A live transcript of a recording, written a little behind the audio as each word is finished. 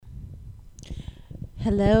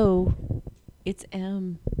Hello, it's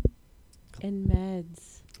M and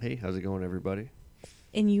Meds, Hey, how's it going, everybody?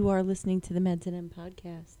 and you are listening to the Meds and M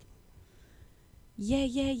podcast.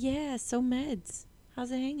 Yeah. So Meds,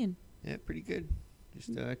 how's it hanging? Yeah, pretty good.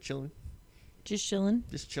 Just chilling. Just chilling.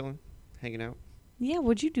 Just chilling. Hanging out. Yeah,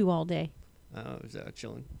 what'd you do all day? I was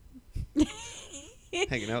chilling.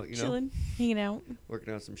 Hanging out, you know. Chilling, hanging out.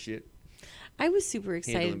 Working on some shit. I was super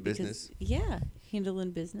excited Handling because business.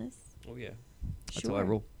 handling business. Oh, yeah. That's Sure. how I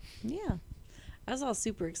roll. Yeah. I was all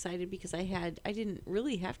super excited because I didn't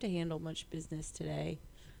really have to handle much business today.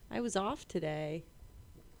 I was off today.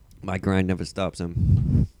 My grind never stops,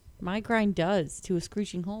 My grind does, to a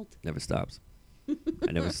screeching halt. Never stops.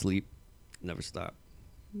 I never sleep. Never stop.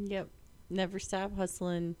 Yep. Never stop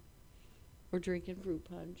hustling or drinking fruit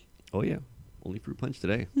punch. Oh, yeah. Only fruit punch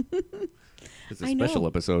today. It's a I special know.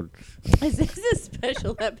 episode. This is a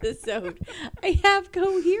special episode. I have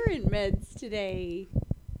coherent meds today.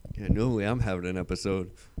 Yeah, normally I'm having an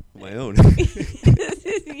episode of my own.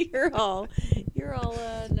 you're on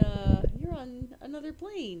another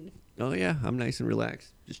plane. Oh, yeah. I'm nice and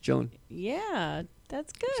relaxed. Just chilling. Yeah,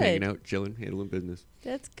 that's good. Just hanging out, chilling, handling business.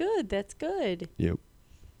 That's good. Yep.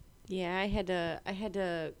 Yeah, I had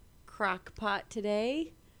a crock pot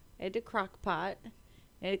today. I had to crock pot.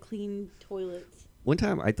 I had to clean toilets. One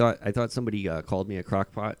time I thought somebody called me a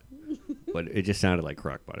crock pot, but it just sounded like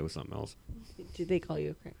crock pot. It was something else. Did they call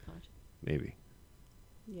you a crack pot? Maybe.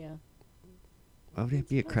 Yeah. Why would it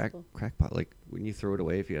be a possible. crack pot? Like, wouldn't you throw it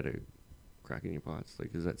away if you had a crack in your pots?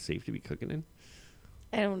 Like, is that safe to be cooking in?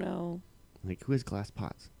 I don't know. Like, who has glass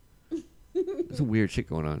pots? There's some weird shit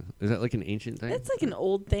going on. Is that like an ancient thing? That's like an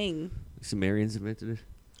old thing. Sumerians invented it?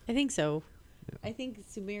 I think so. Yeah. I think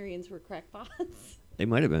Sumerians were crackpots. They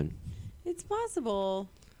might have been. It's possible.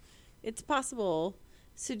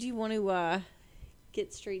 So do you want to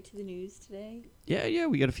get straight to the news today? Yeah,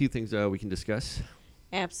 we got a few things we can discuss.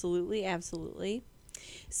 Absolutely.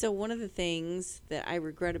 So one of the things that I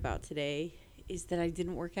regret about today is that I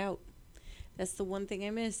didn't work out. That's the one thing I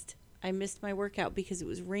missed. I missed my workout because it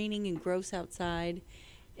was raining and gross outside,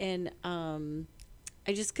 and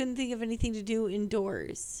I just couldn't think of anything to do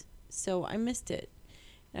indoors. So I missed it.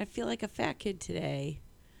 And I feel like a fat kid today.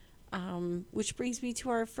 Which brings me to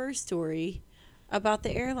our first story about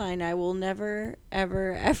the airline I will never,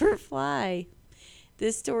 ever fly.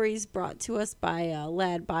 This story is brought to us by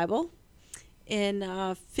Lad Bible. And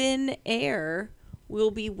Finnair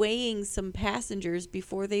will be weighing some passengers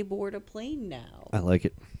before they board a plane now. I like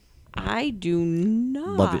it. I do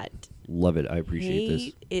not. Love it. I appreciate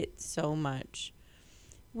hate it so much.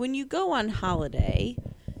 When you go on holiday,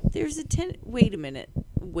 there's a Wait a minute.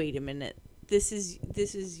 This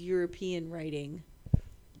is European writing.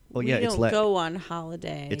 Well, yeah, we it's don't go on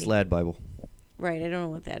holiday. It's Lad Bible. Right, I don't know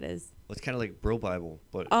what that is. Well, it's kind of like Bro Bible,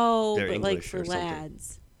 but Oh, they're but English like for or something.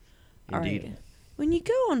 lads. Indeed. All right. When you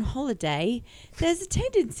go on holiday, there's a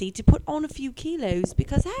tendency to put on a few kilos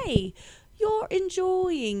because, hey, you're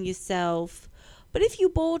enjoying yourself. But if you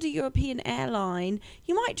board a European airline,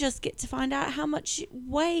 you might just get to find out how much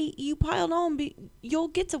weight you piled on your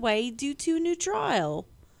getaway due to a new trial.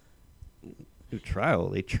 New trial?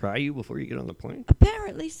 They try you before you get on the plane?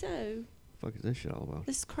 Apparently so. The fuck is this shit all about?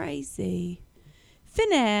 It's crazy.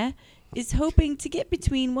 Finnair is hoping to get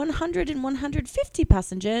between 100 and 150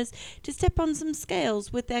 passengers to step on some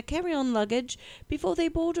scales with their carry-on luggage before they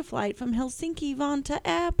board a flight from Helsinki-Vantaa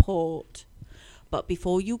Airport. But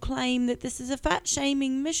before you claim that this is a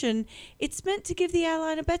fat-shaming mission, it's meant to give the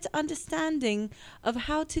airline a better understanding of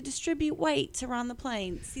how to distribute weights around the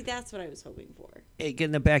plane. See, that's what I was hoping for. Hey, get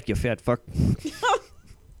in the back, you fat fuck.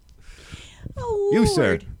 Oh, You, Lord.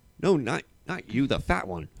 sir. No, not you, the fat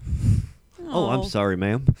one. Oh, I'm sorry,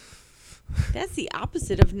 ma'am. That's the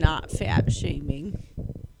opposite of not fat shaming.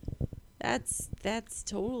 That's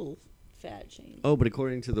total fat shaming. Oh, but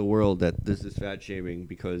according to the world, that this is fat shaming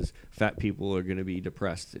because fat people are going to be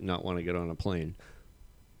depressed and not want to get on a plane.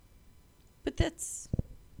 But that's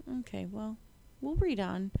okay. Well, we'll read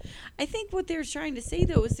on. I think what they're trying to say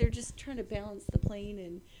though is they're just trying to balance the plane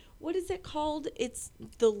and what is it called? It's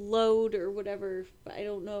the load or whatever. But I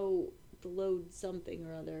don't know the load something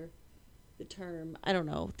or other. The term I don't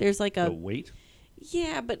know. There's like The a weight?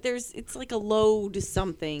 yeah, but it's like a load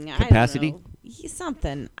something. Capacity? I don't know. Yeah,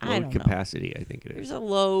 something. I Load don't know. capacity, I think it There's is. a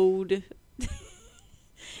load.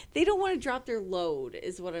 They don't want to drop their load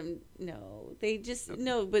is what I'm no. They just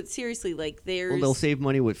no, but seriously, like there's Well, they'll save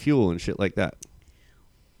money with fuel and shit like that.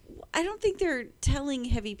 I don't think they're telling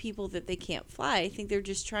heavy people that they can't fly. I think they're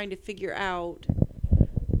just trying to figure out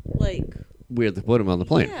like where to put them on the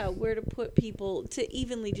plane. Yeah, where to put people to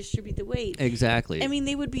evenly distribute the weight. Exactly. I mean,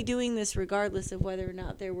 they would be doing this regardless of whether or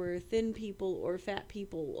not there were thin people or fat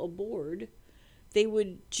people aboard. They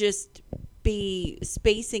would just be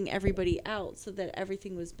spacing everybody out so that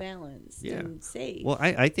everything was balanced and safe. Well,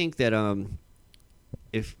 I think that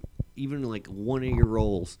if even like one of your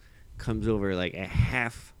rolls comes over like a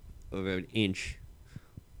half of an inch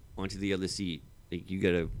onto the other seat, like you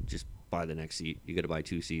gotta just buy the next seat. You gotta buy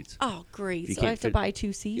 2 seats. Oh, great! You So I can't have to fit- buy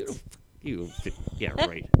 2 seats. You don't fit, yeah,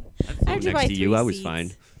 right. I have to next buy to you, 3 I was seats.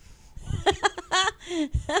 fine.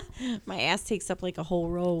 My ass takes up like a whole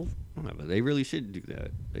row. No, but they really should do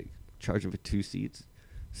that. Like charge them for 2 seats.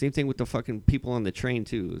 Same thing with the fucking people on the train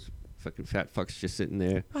too. Those fucking fat fucks just sitting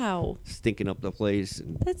there, Wow, stinking up the place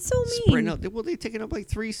and that's so mean. spreading out. Well, they're taking up like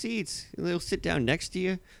 3 seats, and they'll sit down next to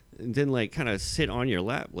you, and then like kind of sit on your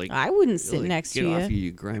lap. Like I wouldn't sit like, next get to off you.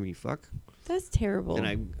 you grimy fuck. That's terrible.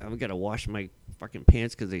 And I've got to wash my fucking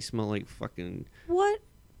pants because they smell like fucking What?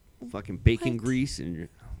 bacon What? grease and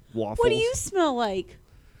waffles. What do you smell like?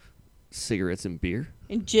 Cigarettes and beer.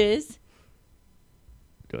 And jizz?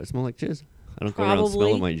 Do I smell like jizz? I don't go around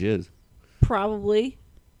smelling my jizz. Probably.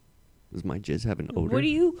 Does my jizz have an odor? What do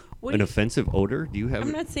you? An offensive odor? Do you have?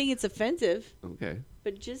 I'm not saying it's offensive, Okay.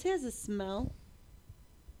 but jizz has a smell.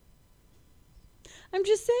 I'm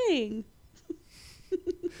just saying.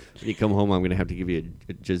 When you come home, I'm gonna have to give you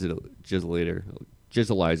a jizzlator,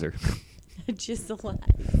 jizzleizer. Just a lot.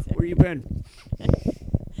 Where you been?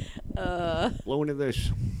 Blow into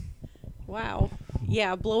this. Wow.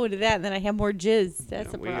 Yeah, blow into that, and then I have more jizz.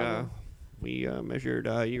 That's a problem. We measured.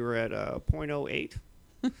 You were at 0.08.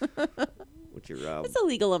 What's your? That's a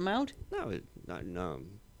legal amount. No, not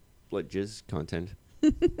blood jizz content.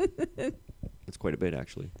 That's quite a bit,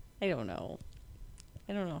 actually. I don't know.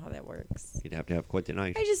 I don't know how that works. You'd have to have quite the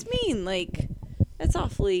knife. I just mean, like, that's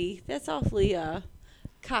awfully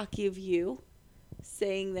cocky of you,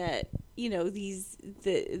 saying that, you know,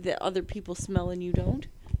 the other people smell and you don't.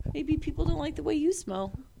 Maybe people don't like the way you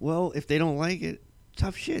smell. Well, if they don't like it,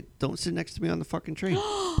 tough shit. Don't sit next to me on the fucking train.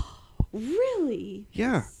 Really?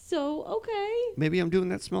 Yeah. So, okay. Maybe I'm doing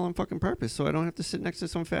that smell on fucking purpose so I don't have to sit next to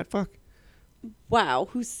some fat fuck. Wow.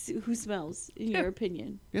 Who smells, in your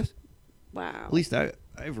opinion? Yes. Wow. At least I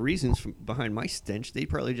have reasons behind my stench. They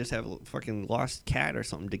probably just have a fucking lost cat or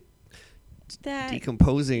something that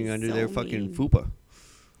decomposing is under so their fucking mean. fupa.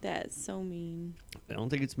 That's so mean. I don't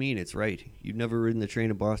think it's mean. It's right. You've never ridden the train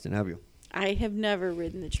to Boston, have you? I have never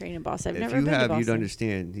ridden the train in Boston. I've If never you been to have, Boston. you'd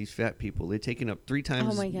understand. These fat people, they're taking up 3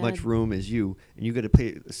 times my as God. much room as you, and you got to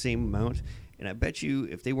pay the same amount. And I bet you,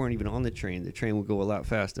 if they weren't even on the train would go a lot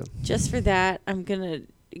faster. Just for that, I'm gonna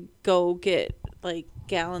go get like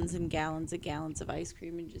gallons and gallons of ice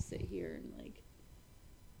cream and just sit here and like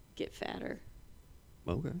get fatter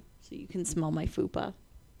Okay. so you can smell my fupa.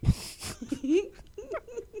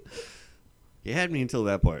 You had me until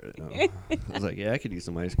that part. No. I was like, yeah, I could use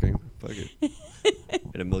some ice cream. Fuck it.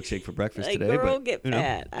 Had a milkshake for breakfast Like, today. girl, But, get you know.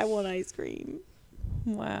 fat. I want ice cream.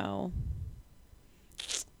 Wow.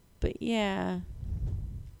 But yeah.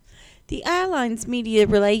 The airline's media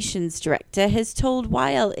relations director has told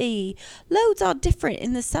YLE loads are different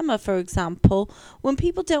in the summer, for example, when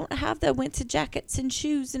people don't have their winter jackets and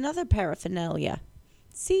shoes and other paraphernalia.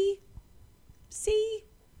 See?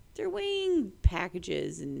 They're weighing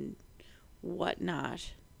packages and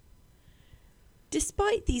whatnot.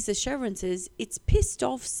 Despite these assurances, it's pissed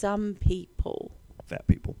off some people. Fat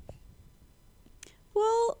people.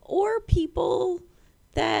 Well, or people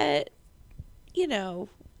that, you know,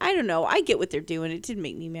 I don't know. I get what they're doing. It didn't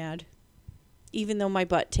make me mad. Even though my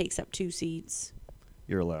butt takes up 2 seats.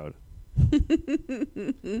 You're allowed.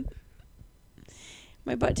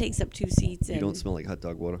 My butt takes up 2 seats. You And don't smell like hot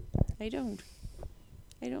dog water. I don't.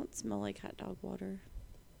 I don't smell like hot dog water.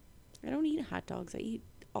 I don't eat hot dogs. I eat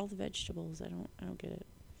all the vegetables. I don't get it.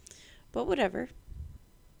 But whatever.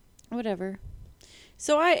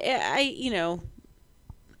 So I you know,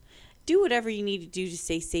 do whatever you need to do to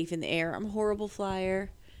stay safe in the air. I'm a horrible flyer.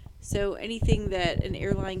 So anything that an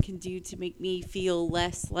airline can do to make me feel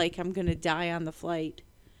less like I'm going to die on the flight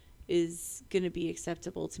is going to be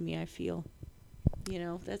acceptable to me, I feel. You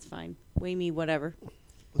know, that's fine. Weigh me, whatever.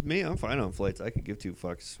 With me, I'm fine on flights. I could give 2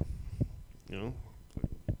 fucks. You know?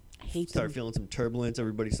 I hate Start them. feeling some turbulence.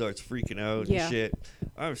 Everybody starts freaking out Yeah. and shit.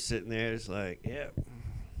 I was sitting there just like, yeah,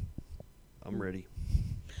 I'm ready.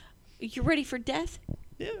 You're ready for death?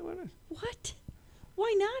 Yeah, why not? What?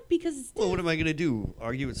 Why not? Because it's Well, death. what am I going to do?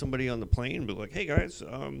 Argue with somebody on the plane? But like, hey, guys,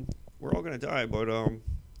 we're all going to die, but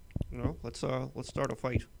let's start a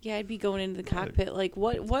fight. Yeah, I'd be going into the cockpit like,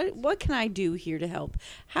 what can I do here to help?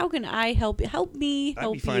 How can I help? Help me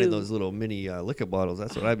help I'd be finding you. those little mini liquor bottles.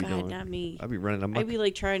 That's what I'd be God, doing. not me. I'd be running amok. I'd be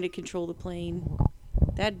like trying to control the plane.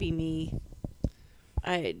 That'd be me.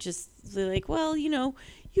 I just like, well, you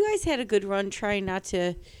guys had a good run trying not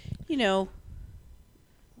to,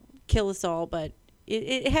 kill us all, but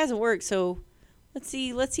it hasn't worked. So let's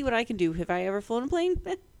see what I can do. Have I ever flown a plane?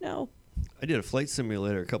 No. I did a flight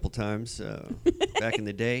simulator a couple times back in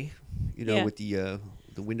the day. Yeah. With the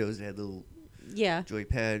windows that had the little Yeah.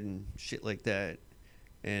 joypad and shit like that.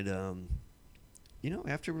 And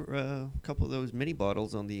after a couple of those mini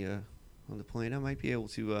bottles on the plane, I might be able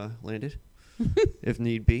to land it if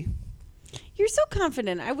need be. You're so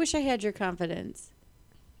confident. I wish I had your confidence.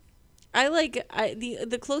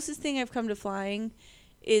 The closest thing I've come to flying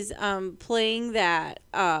is playing that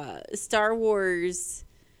Star Wars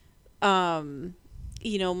Millennium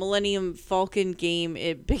Falcon game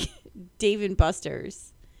at Dave and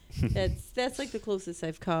Buster's. That's like the closest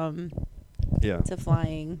I've come to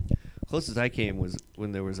flying. Closest I came was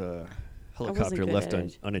when there was a helicopter good left at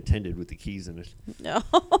it. unattended with the keys in it. No.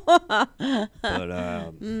 But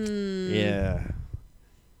yeah.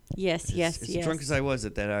 Yes. As drunk as I was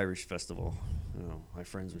at that Irish festival, my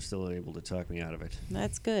friends were still able to talk me out of it.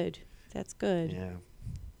 That's good. Yeah.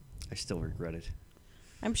 I still regret it.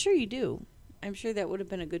 I'm sure you do. I'm sure that would have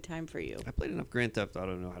been a good time for you. I played enough Grand Theft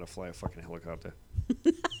Auto to know how to fly a fucking helicopter.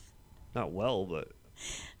 Not well, but...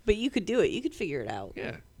 But you could do it. You could figure it out.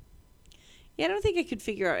 Yeah. Yeah, I don't think I could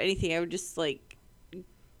figure out anything. I would just,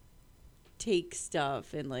 take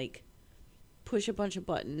stuff and, push a bunch of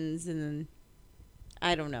buttons and then...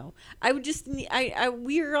 I don't know. I would just...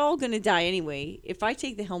 we're all going to die anyway. If I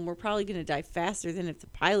take the helm, we're probably going to die faster than if the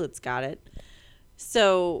pilot's got it.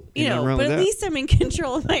 So, but at least I'm in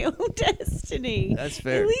control of my own destiny. That's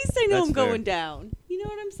fair. At least I know That's I'm fair. going down. You know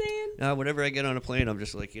what I'm saying? Now, whenever I get on a plane, I'm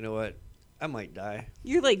just like, you know what? I might die.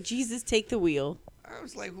 You're like, Jesus, take the wheel. I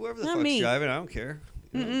was like, whoever the Not fuck's me. driving, I don't care.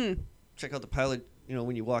 Check out the pilot,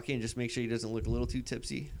 when you walk in, just make sure he doesn't look a little too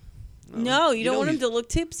tipsy. No, you don't want him to look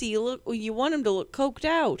tipsy. You want him to look coked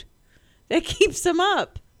out. That keeps him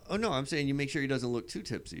up. Oh, no, I'm saying you make sure he doesn't look too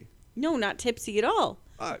tipsy. No, not tipsy at all.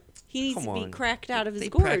 He needs to be cracked out of his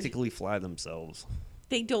gourd. They practically fly themselves.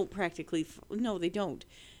 They don't practically. No, they don't.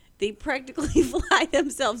 They practically fly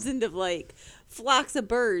themselves into flocks of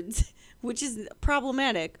birds, which is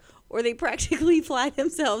problematic. Or they practically fly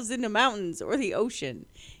themselves into mountains or the ocean.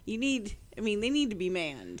 They need to be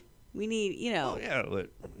manned. We need, Oh, yeah,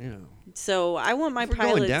 but, So I want my If we're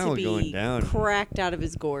pilot going down, to we're be going down. cracked out of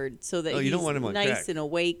his gourd so that Oh, you he's don't want him on nice crack. and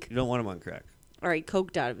awake. You don't want him on crack. All right,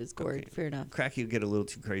 coked out of his gourd. Okay. Fair enough. Crack, you get a little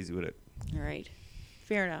too crazy with it. All right.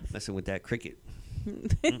 Fair enough. Messing with that cricket.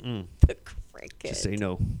 The cricket. Just say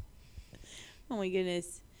no. Oh my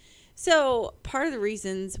goodness. So part of the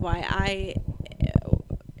reasons why I,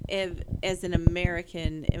 as an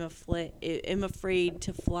American, am afraid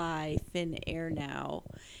to fly Finnair now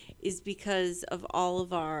is because of all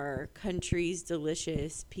of our country's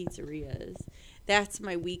delicious pizzerias. That's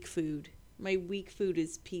my weak food. My weak food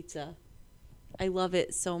is pizza. I love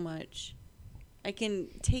it so much. I can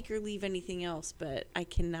take or leave anything else, but I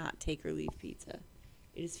cannot take or leave pizza.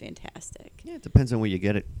 It is fantastic. Yeah, it depends on where you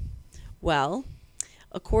get it. Well,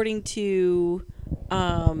 according to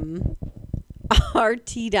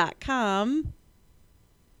RT.com,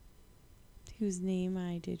 whose name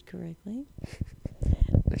I did correctly.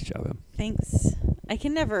 Nice job, Em. Thanks.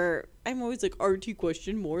 I'm always like, RT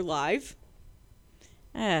question, more live.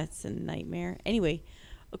 It's a nightmare. Anyway,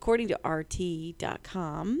 according to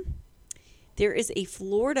RT.com, there is a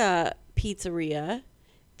Florida pizzeria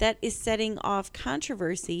that is setting off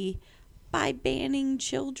controversy by banning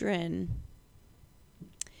children.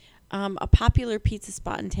 A popular pizza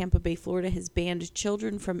spot in Tampa Bay, Florida, has banned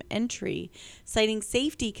children from entry, citing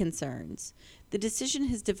safety concerns. The decision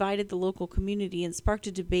has divided the local community and sparked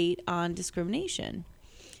a debate on discrimination.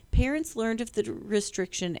 Parents learned of the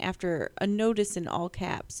restriction after a notice in all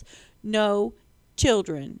caps, "No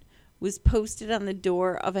children," was posted on the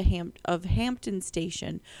door of Hampton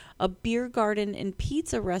Station, a beer garden and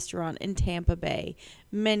pizza restaurant in Tampa Bay.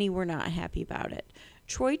 Many were not happy about it.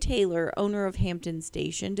 Troy Taylor, owner of Hampton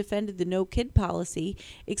Station, defended the no-kid policy,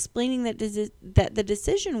 explaining that the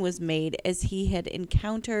decision was made as he had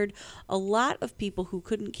encountered a lot of people who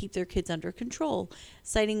couldn't keep their kids under control,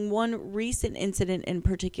 citing one recent incident in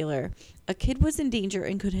particular. A kid was in danger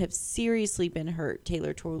and could have seriously been hurt,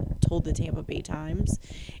 Taylor told the Tampa Bay Times.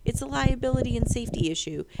 "It's a liability and safety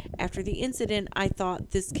issue. After the incident, I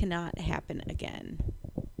thought this cannot happen again."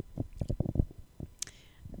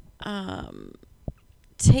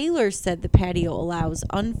 Taylor said the patio allows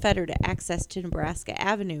unfettered access to Nebraska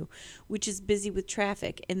Avenue, which is busy with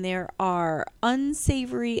traffic, and there are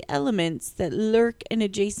unsavory elements that lurk in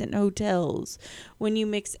adjacent hotels. When you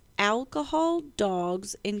mix alcohol,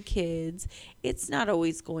 dogs, and kids, it's not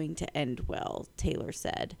always going to end well, Taylor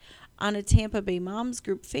said. On a Tampa Bay Moms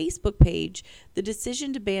Group Facebook page, the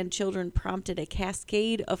decision to ban children prompted a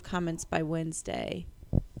cascade of comments by Wednesday.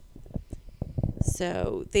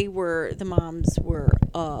 So the moms were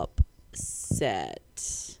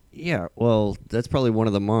upset. Yeah, well, that's probably one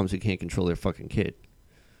of the moms who can't control their fucking kid.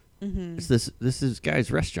 Mm-hmm. This is guy's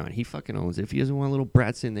restaurant. He fucking owns it. If he doesn't want little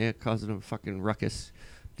brats in there causing a fucking ruckus,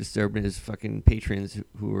 disturbing his fucking patrons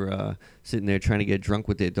who are sitting there trying to get drunk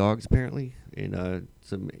with their dogs, apparently, and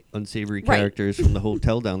some unsavory characters from the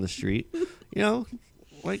hotel down the street. You know,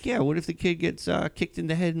 like, yeah, what if the kid gets kicked in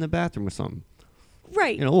the head in the bathroom or something?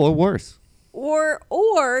 Right. You know, or worse.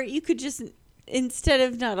 Or you could just, instead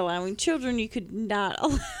of not allowing children, you could not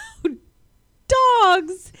allow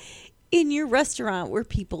dogs in your restaurant where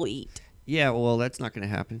people eat. Yeah, well, that's not going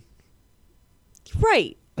to happen.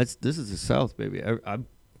 Right. This is the South, baby.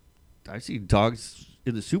 I see dogs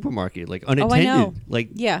in the supermarket, like unattended. Oh, I know. Like,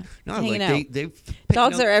 yeah, no, hanging like out. they've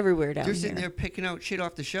Dogs are everywhere down They're here. sitting there picking out shit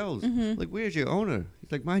off the shelves. Mm-hmm. Like, where's your owner?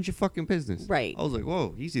 He's like, mind your fucking business. Right. I was like,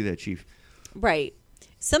 whoa, easy there, chief. Right.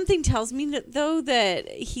 Something tells me though that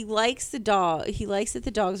he likes the dog. He likes that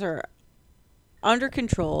the dogs are under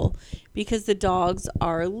control because the dogs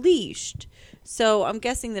are leashed. So I'm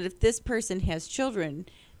guessing that if this person has children,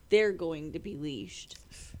 they're going to be leashed.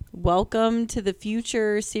 Welcome to the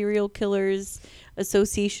future Serial Killers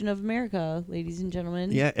Association of America, ladies and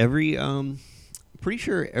gentlemen. Yeah, pretty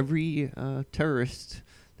sure every terrorist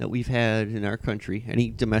that we've had in our country,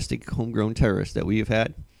 any domestic homegrown terrorist that we have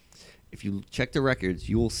had, if you check the records,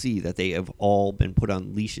 you will see that they have all been put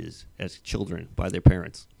on leashes as children by their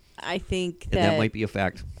parents. I think And that might be a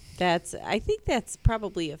fact. I think that's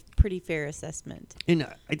probably a pretty fair assessment. And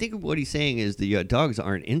I think what he's saying is the dogs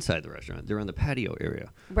aren't inside the restaurant. They're on the patio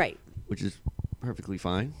area. Right. Which is perfectly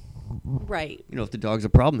fine. Right. You know, if the dog's a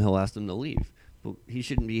problem, he'll ask them to leave. But he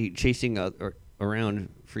shouldn't be chasing around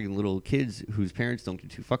freaking little kids whose parents don't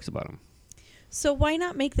give two fucks about them. So why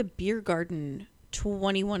not make the beer garden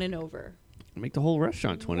 21 and over? Make the whole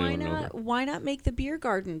restaurant 21 and over. Why not make the beer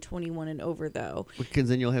garden 21 and over, though? Because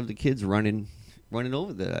then you'll have the kids running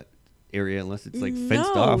over that area unless it's like fenced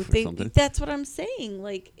off or something. That's what I'm saying.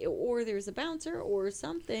 Like, or there's a bouncer or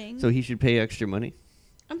something. So he should pay extra money?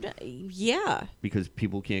 Yeah. Because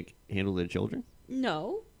people can't handle their children?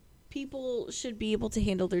 No. People should be able to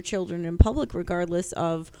handle their children in public regardless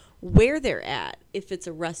of where they're at. If it's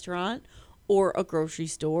a restaurant or a grocery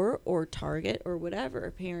store or Target or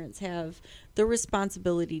whatever, parents have the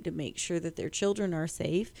responsibility to make sure that their children are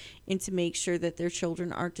safe and to make sure that their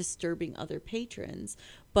children aren't disturbing other patrons.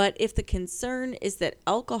 But if the concern is that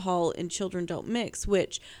alcohol and children don't mix,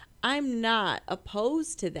 which I'm not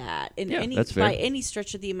opposed to that by any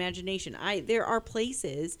stretch of the imagination. There are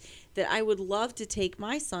places that I would love to take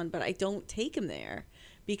my son, but I don't take him there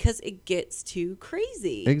because it gets too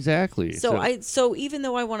crazy. Exactly. So even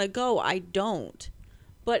though I want to go, I don't.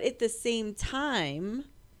 But at the same time,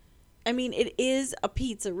 I mean, it is a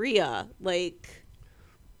pizzeria. Like,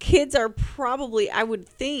 kids are probably, I would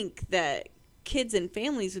think that kids and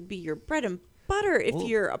families would be your bread and butter if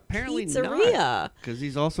you're a apparently pizzeria. Because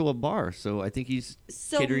he's also a bar, so I think he's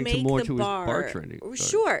catering to his bar trending.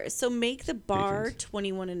 Sure. So make the bar patrons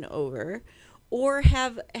 21 and over. Or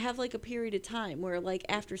have like a period of time where, like,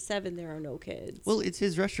 after 7 there are no kids. Well, it's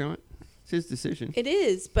his restaurant. It's his decision. It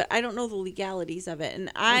is, but I don't know the legalities of it. And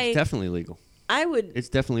it's definitely legal. It's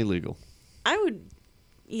definitely legal. I would,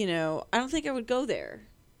 I don't think I would go there.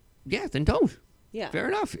 Yeah, then don't. Yeah. Fair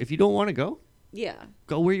enough. If you don't want to go, yeah,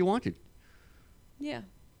 go where you wanted. Yeah.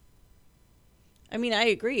 I mean, I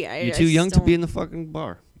agree. You're too young to be in the fucking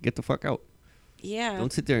bar. Get the fuck out. Yeah.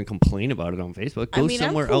 Don't sit there and complain about it on Facebook. Go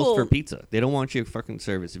somewhere else for pizza. They don't want your fucking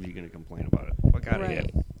service if you're going to complain about it. Fuck out of here.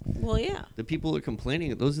 Well, yeah. The people that are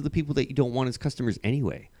complaining, those are the people that you don't want as customers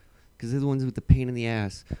anyway. Because they're the ones with the pain in the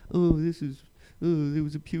ass. Oh, there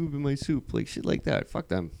was a pube in my soup. Like, shit like that. Fuck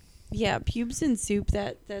them. Yeah, pubes in soup,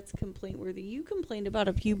 that's complaint worthy. You complained about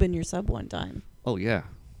a pube in your sub one time. Oh, yeah.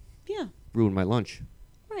 Yeah. Ruined my lunch.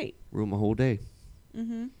 Right. Ruined my whole day.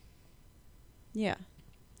 Mm-hmm. Yeah.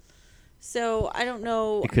 So, I don't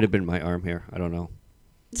know. It could have been my arm hair. I don't know.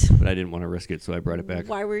 But I didn't want to risk it, so I brought it back.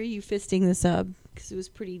 Why were you fisting the sub? Because it was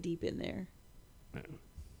pretty deep in there.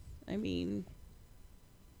 I mean,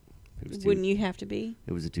 wouldn't you have to be?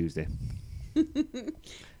 It was a Tuesday.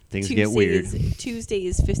 Things get weird. Tuesday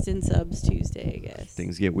is fist and subs Tuesday, I guess.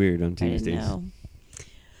 Things get weird on Tuesdays. I know.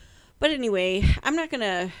 But anyway, I'm not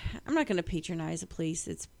gonna patronize a place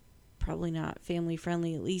that's probably not family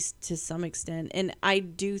friendly, at least to some extent. And I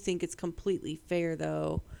do think it's completely fair,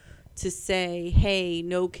 though, to say, hey,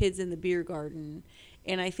 no kids in the beer garden.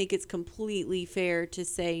 And I think it's completely fair to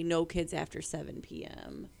say no kids after 7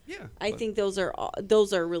 p.m. Yeah. I think those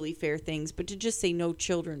are really fair things. But to just say no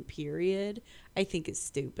children, period, I think is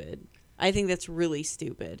stupid. I think that's really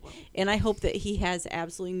stupid. And I hope that he has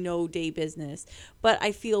absolutely no day business. But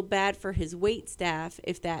I feel bad for his wait staff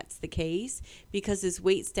if that's the case, because his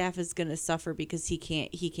wait staff is going to suffer because he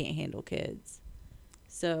can't handle kids.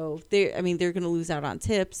 So they're going to lose out on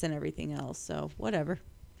tips and everything else. So whatever.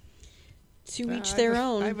 To each their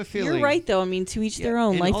own. I have a feeling. You're right, though. I mean, to each their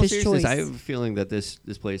own. Life is choice. I have a feeling that this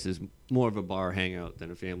place is more of a bar hangout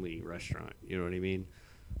than a family restaurant. You know what I mean?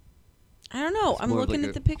 I don't know. It's I'm more of looking like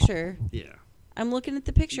at the picture. Yeah. I'm looking at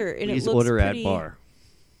the picture, and Please it looks order pretty, at bar.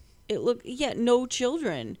 No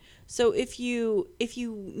children. So if you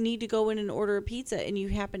need to go in and order a pizza and you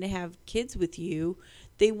happen to have kids with you,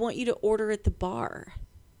 they want you to order at the bar.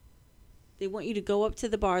 They want you to go up to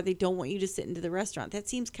the bar. They don't want you to sit into the restaurant. That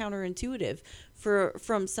seems counterintuitive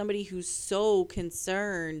from somebody who's so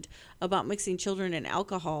concerned about mixing children and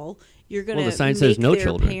alcohol. You're going to the sign says no their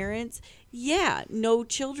children. Parents, no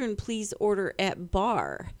children, please order at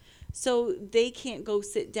bar. So they can't go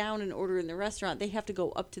sit down and order in the restaurant. They have to go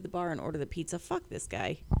up to the bar and order the pizza. Fuck this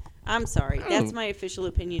guy. I'm sorry. That's my official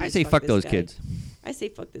opinion. I say fuck those kids. I say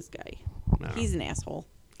fuck this guy. No. He's an asshole.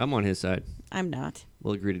 I'm on his side. I'm not.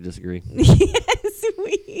 We'll agree to disagree. Yes,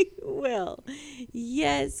 we will.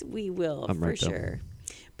 Yes, we will, I'm for right, though. sure.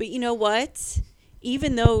 But you know what?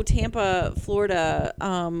 Even though Tampa, Florida,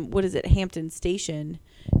 Hampton Station,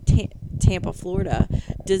 Tampa, Florida,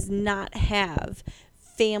 does not have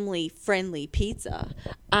family-friendly pizza,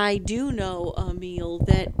 I do know a meal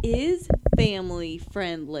that is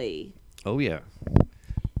family-friendly. Oh, yeah.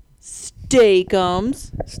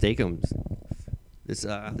 Steakums. Steakums. This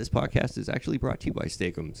podcast is actually brought to you by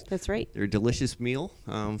Steakums. That's right. They're a delicious meal,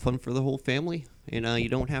 fun for the whole family, and you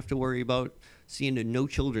don't have to worry about seeing a no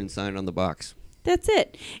children sign on the box. That's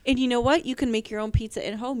it. And you know what? You can make your own pizza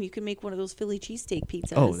at home. You can make one of those Philly cheesesteak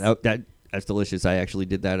pizzas. Oh, that's delicious. I actually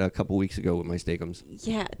did that a couple weeks ago with my Steakums.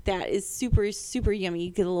 Yeah, that is super, super yummy.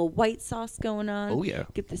 You get a little white sauce going on. Oh, yeah.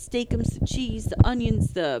 Get the Steakums, the cheese, the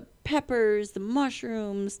onions, the peppers, the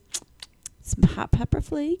mushrooms, some hot pepper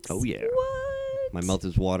flakes. Oh, yeah. What? My mouth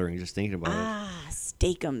is watering just thinking about it. Ah,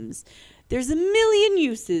 Steakums. There's a million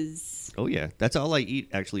uses. Oh, yeah. That's all I eat,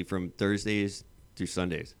 actually, from Thursdays through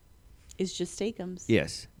Sundays. It's just Steakums.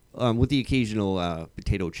 Yes. With the occasional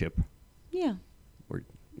potato chip. Yeah. Or,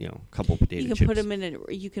 a couple potato chips. You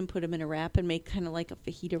can put them in a wrap and make kind of like a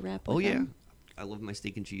fajita wrap. Oh, with yeah. them. I love my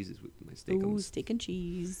steak and cheeses with my Steakums. Ooh, steak and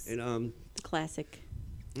cheese. And, the classic.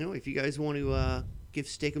 if you guys want to give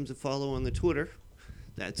Steakums a follow on the Twitter,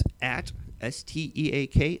 that's at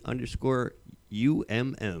STEAK_UMM.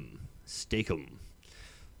 Steakum.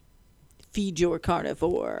 Feed your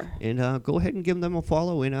carnivore. And go ahead and give them a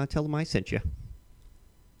follow and tell them I sent you.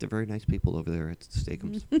 They're very nice people over there at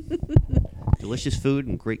Steakums. Delicious food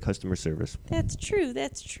and great customer service. That's true.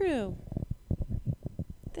 That's true.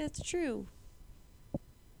 That's true.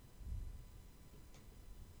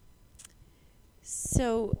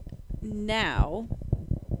 So now,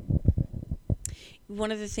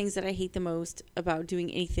 one of the things that I hate the most about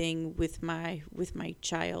doing anything with my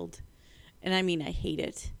child, and I mean I hate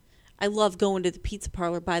it. I love going to the pizza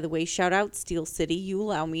parlor, by the way. Shout out Steel City. You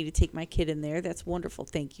allow me to take my kid in there. That's wonderful.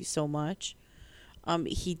 Thank you so much.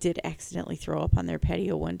 He did accidentally throw up on their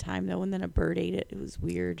patio one time, though, and then a bird ate it. It was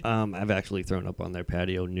weird. I've actually thrown up on their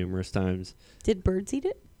patio numerous times. Did birds eat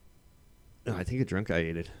it? No, I think a drunk guy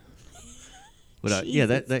ate it. But yeah,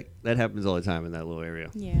 that happens all the time in that little area.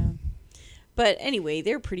 Yeah. But anyway,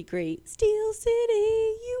 they're pretty great. Steel City,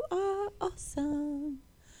 you are awesome.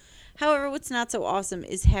 However, what's not so awesome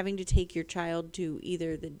is having to take your child to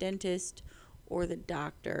either the dentist or the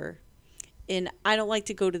doctor. And I don't like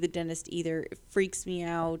to go to the dentist either. It freaks me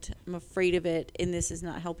out. I'm afraid of it, and this is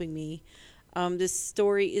not helping me. This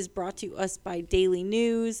story is brought to us by Daily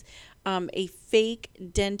News. A fake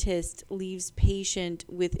dentist leaves patient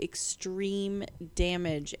with extreme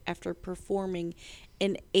damage after performing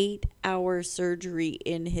an 8-hour surgery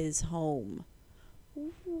in his home.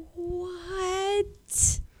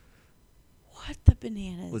 What? What the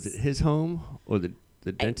bananas? Was it his home or the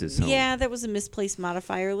dentist's home? Yeah, that was a misplaced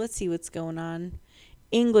modifier. Let's see what's going on.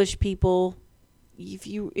 English people,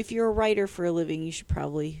 if you're a writer for a living, you should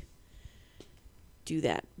probably do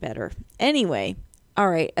that better. Anyway, All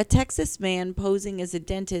right. A Texas man posing as a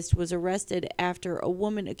dentist was arrested after a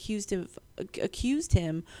woman accused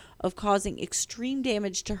him of causing extreme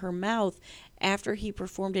damage to her mouth after he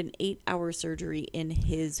performed an 8-hour surgery in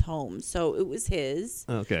his home. So it was his.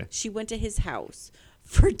 Okay. She went to his house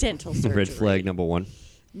for dental surgery. Red flag number 1.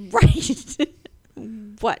 Right.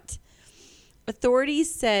 What?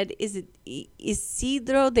 Authorities said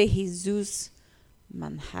Isidro de Jesus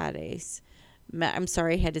Manjares. I'm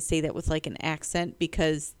sorry I had to say that with like an accent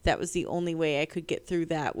because that was the only way I could get through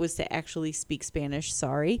that was to actually speak Spanish.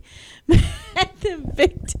 Sorry. The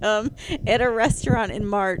victim at a restaurant in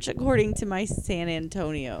March, according to my San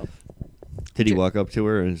Antonio. Did he walk up to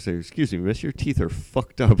her and say, "Excuse me, miss, your teeth are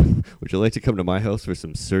fucked up. Would you like to come to my house for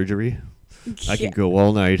some surgery? I can go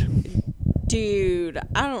all night." Dude,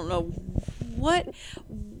 I don't know what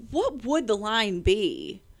would the line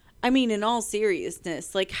be? I mean, in all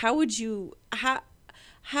seriousness, like how would you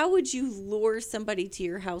lure somebody to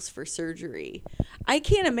your house for surgery? I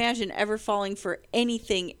can't imagine ever falling for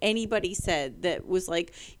anything anybody said that was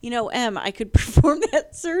like, Em, I could perform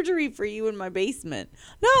that surgery for you in my basement.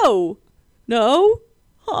 No.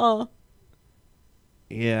 Huh.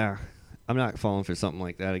 Yeah, I'm not falling for something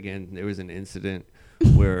like that again. There was an incident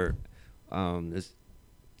where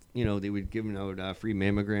they would give out free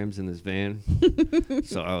mammograms in this van.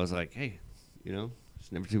 So I was like, hey,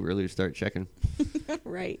 it's never too early to start checking.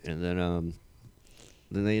 Right. And then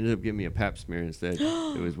they ended up giving me a pap smear instead.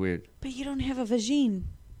 It was weird. But you don't have a vagine.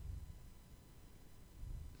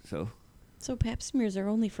 So pap smears are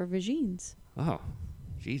only for vagines. Oh,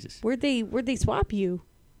 Jesus. Where'd they swap you?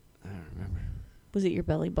 I don't remember. Was it your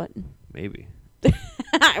belly button? Maybe.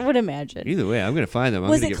 I would imagine. Either way, I'm going to find them.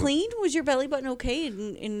 Was it clean? Was your belly button okay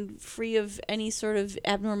and free of any sort of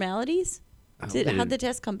abnormalities? How'd the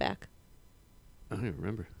test come back? I don't even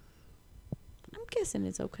remember. I'm guessing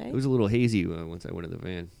it's okay. It was a little hazy once I went in the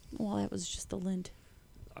van. Well, that was just the lint.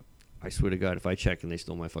 I swear to God, if I check and they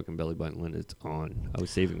stole my fucking belly button lint, it's on. I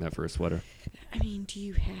was saving that for a sweater. I mean, do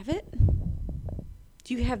you have it?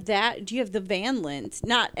 Do you have that? Do you have the van lint?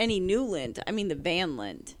 Not any new lint. I mean the van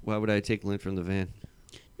lint. Why would I take lint from the van?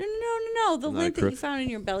 No. The lint that you found in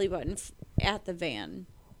your belly button at the van.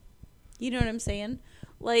 You know what I'm saying?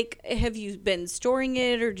 Like, have you been storing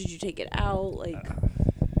it or did you take it out? Like,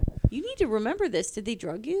 you need to remember this. Did they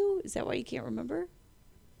drug you? Is that why you can't remember?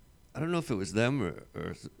 I don't know if it was them or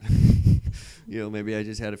maybe I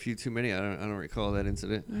just had a few too many. I don't recall that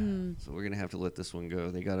incident. So we're gonna have to let this one go.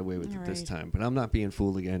 They got away with it this time, but I'm not being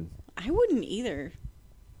fooled again. I wouldn't either.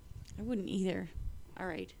 All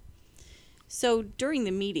right. So during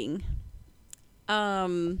the meeting,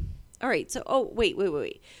 all right. So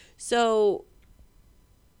wait. So,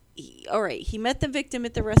 he met the victim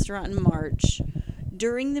at the restaurant in March.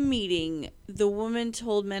 During the meeting, the woman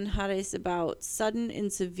told Manjares about sudden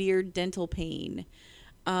and severe dental pain.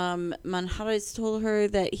 Manjares told her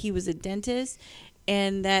that he was a dentist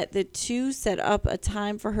and that the two set up a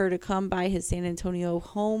time for her to come by his San Antonio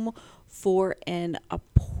home for an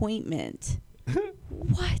appointment.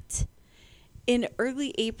 What? In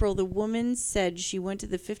early April, the woman said she went to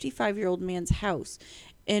the 55-year-old man's house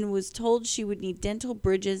and was told she would need dental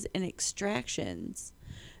bridges and extractions.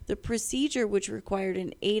 The procedure, which required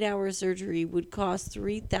an 8-hour surgery, would cost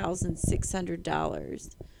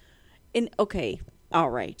 $3,600.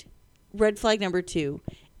 All right. Red flag number 2.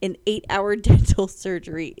 An 8-hour dental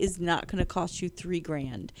surgery is not going to cost you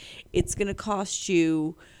 $3,000. It's going to cost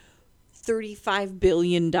you $35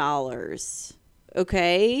 billion.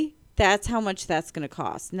 Okay? That's how much that's going to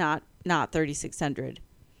cost, not $3,600.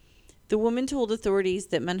 The woman told authorities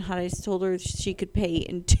that Manjares told her she could pay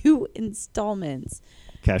in 2 installments.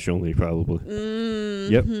 Cash only, probably.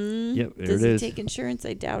 Mm-hmm. Yep. There Does it he is. take insurance?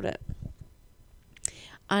 I doubt it.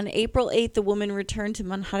 On April 8th, the woman returned to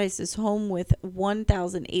Manjares' home with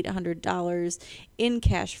 $1,800 in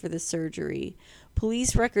cash for the surgery.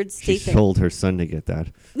 Police records She state sold her son to get that.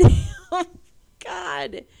 Oh,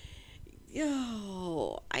 God.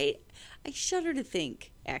 Yo, I shudder to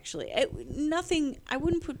think, actually. I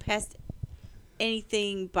wouldn't put past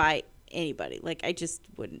anything by anybody. Like, I just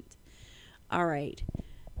wouldn't. All right.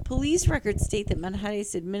 Police records state that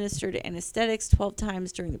Manjares administered anesthetics 12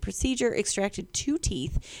 times during the procedure, extracted 2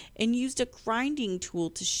 teeth, and used a grinding tool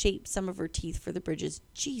to shape some of her teeth for the bridges.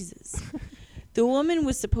 Jesus. The woman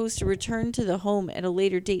was supposed to return to the home at a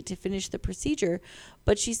later date to finish the procedure,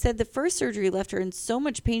 but she said the first surgery left her in so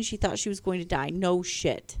much pain she thought she was going to die. No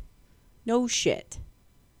shit.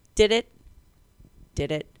 Did it?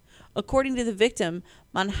 According to the victim,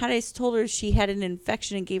 Manjares told her she had an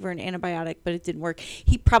infection and gave her an antibiotic, but it didn't work.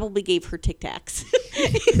 He probably gave her Tic Tacs.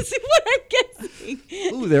 Is what I'm guessing.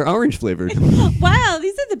 Ooh, they're orange flavored. Wow,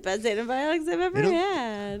 these are the best antibiotics I've ever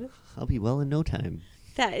had. I'll be well in no time.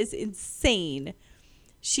 That is insane.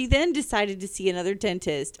 She then decided to see another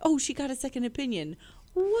dentist. Oh, she got a second opinion.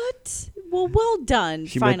 What? Well done.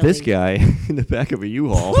 She finally. met this guy in the back of a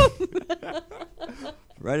U-Haul.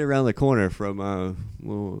 Right around the corner from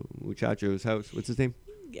Muchacho's house. What's his name?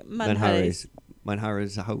 Manjares.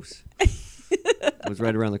 Manjares' house. It was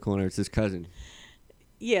right around the corner. It's his cousin.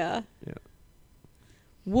 Yeah. Yeah.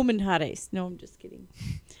 Womanjares. No, I'm just kidding.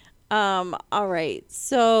 All right.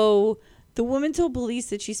 So the woman told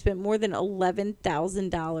police that she spent more than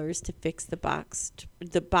 $11,000 to fix the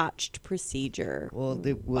botched procedure. Well,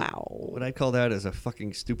 wow. What I call that is a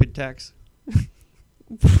fucking stupid tax.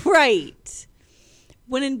 Right.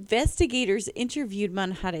 When investigators interviewed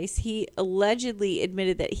Manjares, he allegedly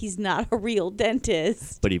admitted that he's not a real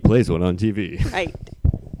dentist. But he plays one on TV. Right.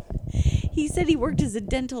 He said he worked as a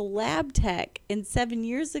dental lab tech, and 7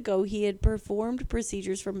 years ago he had performed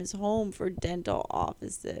procedures from his home for dental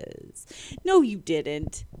offices. No, you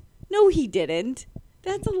didn't. No, he didn't.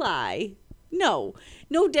 That's a lie. No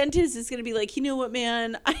dentist is going to be like, you know what,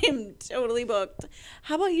 man, I am totally booked.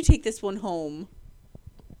 How about you take this one home?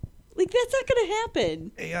 Like, that's not going to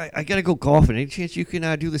happen. Hey, I got to go golfing. Any chance you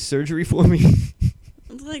can do the surgery for me?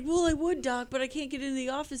 I'm like, well, I would, Doc, but I can't get into the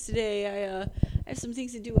office today. I have some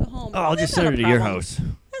things to do at home. Oh, I'll just send her to your house.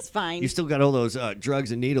 That's fine. You still got all those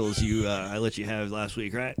drugs and needles I let you have last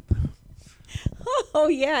week, right? Oh,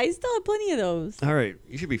 yeah, I still have plenty of those. All right,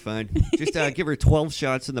 you should be fine. Just give her 12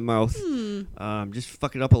 shots in the mouth. Just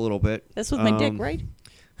fuck it up a little bit. That's with my dick, right?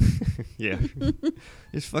 Yeah.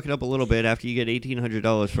 Just fuck it up a little bit after you get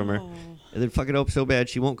 $1,800 from her. Oh. And then fuck it up so bad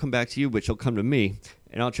she won't come back to you, but she'll come to me.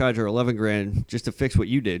 And I'll charge her $11,000 just to fix what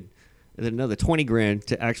you did. And then another $20,000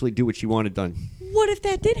 to actually do what she wanted done. What if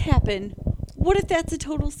that did happen? What if that's a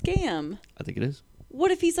total scam? I think it is. What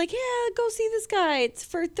if he's like, yeah, go see this guy. It's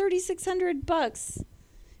for $3,600.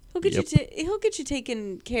 He'll get he'll get you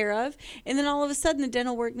taken care of, and then all of a sudden the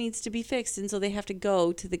dental work needs to be fixed, and so they have to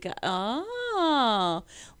go to the guy. Oh,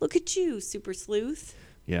 look at you, super sleuth.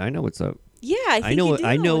 Yeah, I know what's up. Yeah, I know what's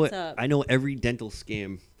up. I know every dental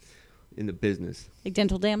scam in the business. Like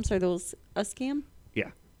dental dams, are those a scam? Yeah.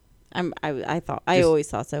 I always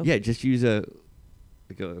thought so. Yeah, just use a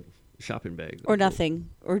shopping bag or nothing,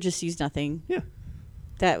 or just use nothing. Yeah.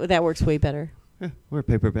 That works way better. Yeah, or a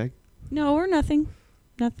paper bag. No, or nothing.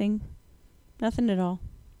 Nothing at all.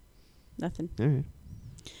 Nothing. All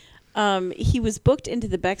right. He was booked into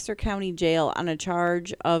the Bexar County Jail on a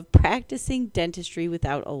charge of practicing dentistry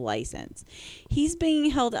without a license. He's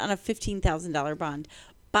being held on a $15,000 bond.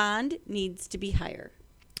 Bond needs to be higher.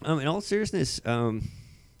 In all seriousness,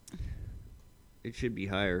 it should be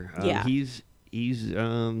higher. Yeah. He's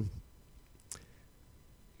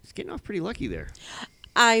getting off pretty lucky there.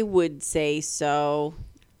 I would say so.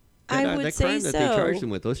 That crime that they charged him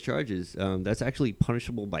with, those charges, that's actually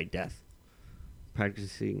punishable by death.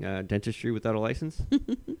 Practicing dentistry without a license.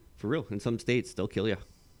 For real. In some states, they'll kill you.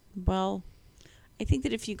 Well, I think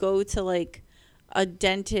that if you go to like a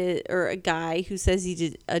dentist or a guy who says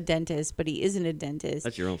he's a dentist, but he isn't a dentist.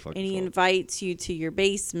 That's your own fucking And he fault. invites you to your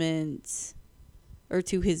basement or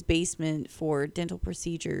to his basement for dental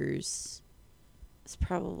procedures. It's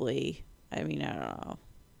probably, I don't know.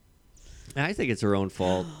 I think it's her own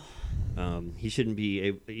fault. He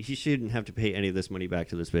shouldn't have to pay any of this money back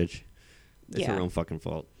to this bitch. It's her own fucking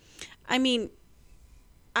fault. I mean,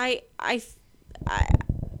 I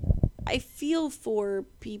feel for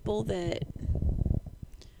people that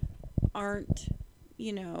aren't,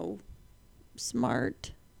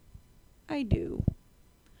 smart. I do.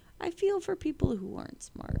 I feel for people who aren't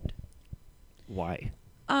smart. Why?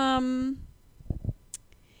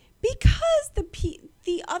 Because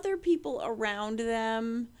the other people around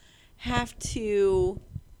them have to,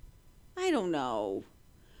 I don't know.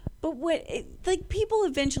 But people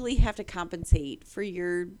eventually have to compensate for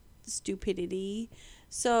your stupidity.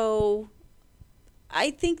 So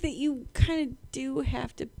I think that you kind of do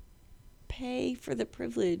have to pay for the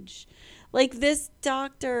privilege. Like this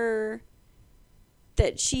doctor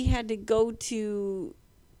that she had to go to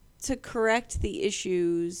correct the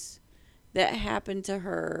issues that happened to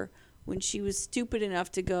her when she was stupid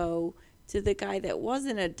enough to go to the guy that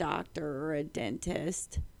wasn't a doctor or a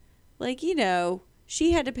dentist. Like,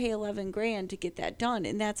 she had to pay $11,000 to get that done,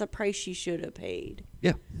 and that's a price she should have paid.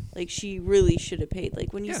 Yeah. Like, she really should have paid.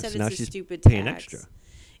 Like, when you said so it's a stupid paying tax. extra.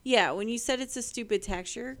 Yeah, when you said it's a stupid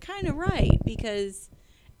tax, you're kind of right, because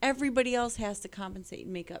everybody else has to compensate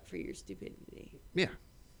and make up for your stupidity. Yeah.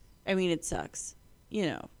 I mean, it sucks.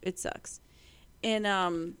 It sucks. And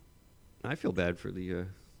I feel bad for the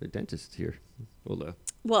dentist here. The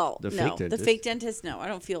no, fake the dentist. fake dentist. No, I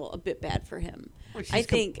don't feel a bit bad for him. Well, I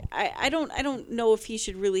think I don't know if he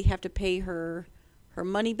should really have to pay her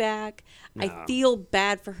money back. No. I feel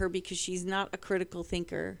bad for her because she's not a critical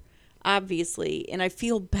thinker, obviously, and I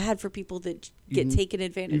feel bad for people that get taken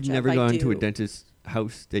advantage of. You've never I gone do. to a dentist's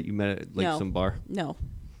house that you met at No. some bar? No.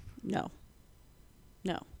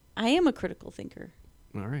 I am a critical thinker,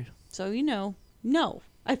 All right. so no,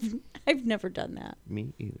 I've never done that.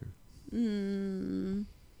 Me either.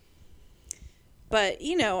 But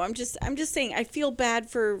I'm just saying I feel bad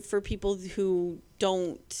for people who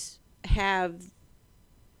don't have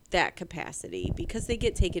that capacity because they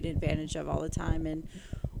get taken advantage of all the time. And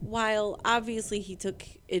while obviously he took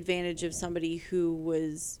advantage of somebody who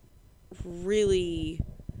was really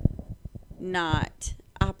not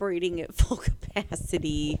operating at full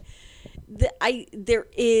capacity, there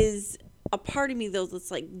is a part of me though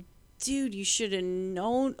that's like, dude, you should have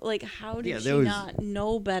known. Like, how did she not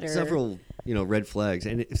know better? Several, red flags.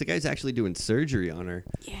 And if the guy's actually doing surgery on her,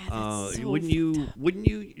 that's so wouldn't you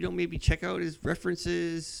maybe check out his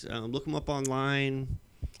references, look him up online,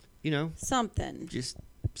 something. just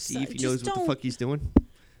see if he knows what the fuck he's doing.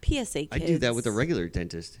 PSA kids. I do that with a regular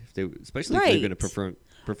dentist, especially if they're going to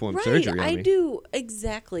perform surgery on me. I do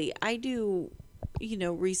exactly. I do,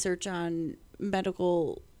 research on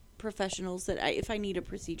medical professionals that if I need a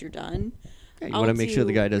procedure done. Okay, you want to make sure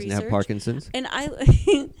the guy doesn't have Parkinson's? And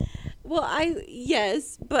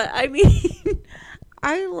yes, but I mean,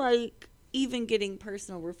 I like even getting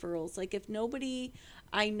personal referrals. Like if nobody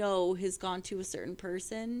I know has gone to a certain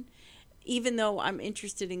person, even though I'm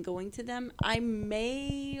interested in going to them, I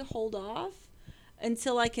may hold off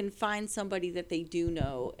until I can find somebody that they do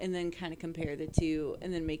know and then kind of compare the two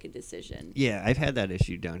and then make a decision. Yeah, I've had that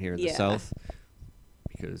issue down here in the South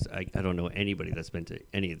because I don't know anybody that's been to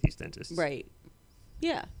any of these dentists. Right.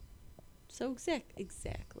 Yeah. So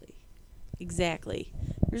exactly.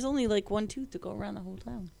 There's only like one tooth to go around the whole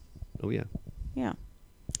town. Oh, yeah. Yeah.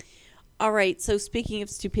 All right. So speaking of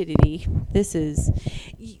stupidity, this is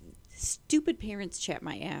stupid parents chap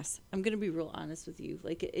my ass. I'm going to be real honest with you.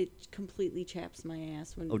 Like it completely chaps my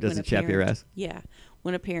ass. Does it chap your ass? Yeah.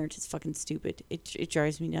 When a parent is fucking stupid, it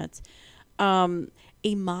drives me nuts.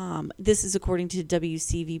 A mom, this is according to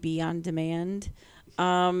WCVB On Demand.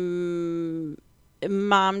 Mom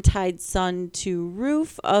tied son to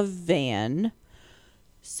roof of van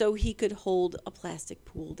so he could hold a plastic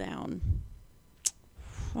pool down.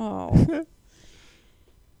 Oh.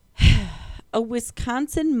 A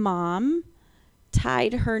Wisconsin mom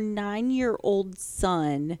tied her 9-year-old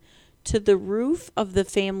son to the roof of the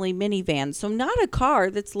family minivan. So not a car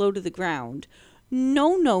that's low to the ground.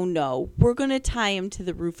 No. We're going to tie him to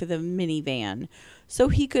the roof of the minivan so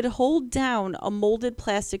he could hold down a molded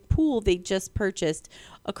plastic pool they just purchased,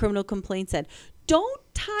 a criminal complaint said. Don't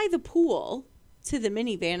tie the pool to the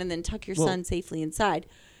minivan and then tuck your son safely inside.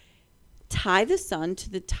 Tie the son to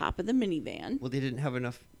the top of the minivan. Well, they didn't have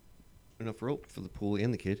enough rope for the pool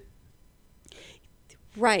and the kid.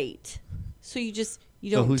 Right. So you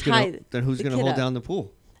don't tie. Then who's going to hold down the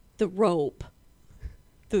pool? The rope.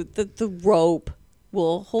 The rope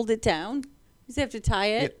will hold it down. You just have to tie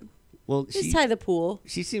it. Yeah. Well, just tie the pool.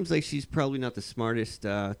 She seems like she's probably not the smartest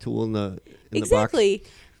tool in the box. Exactly.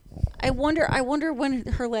 I wonder when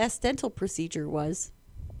her last dental procedure was.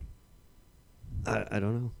 I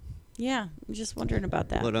don't know. Yeah, I'm just wondering about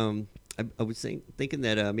that. But I was thinking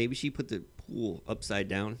that maybe she put the pool upside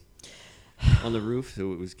down on the roof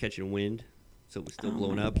so it was catching wind, so it was still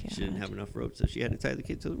blowing up. God. She didn't have enough rope, so she had to tie the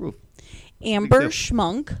kid to the roof. Amber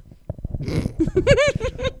Schmunk.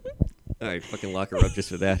 All right, fucking lock her up just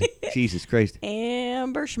for that. Jesus Christ.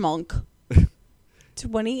 Amber Schmunk,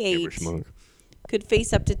 28, Amber Schmunk. could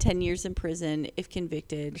face up to 10 years in prison if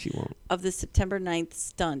convicted She won't. of the September 9th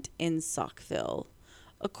stunt in Saukville.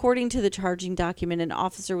 According to the charging document, an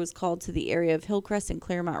officer was called to the area of Hillcrest and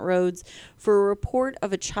Claremont Roads for a report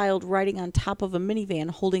of a child riding on top of a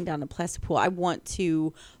minivan holding down a plastic pool. I want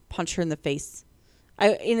to punch her in the face.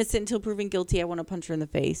 Innocent until proven guilty. I want to punch her in the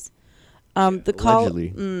face.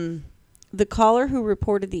 Allegedly. The caller who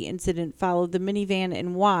reported the incident followed the minivan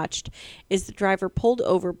and watched as the driver pulled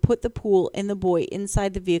over, put the pool and the boy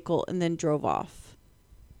inside the vehicle, and then drove off.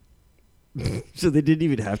 So they didn't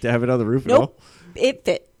even have to have it on the roof at all? Nope. It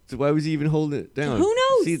fit. So why was he even holding it down? Who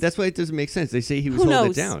knows? See, that's why it doesn't make sense. They say he was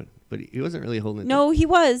holding it down, but he wasn't really holding it down. No, he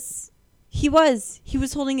was. He was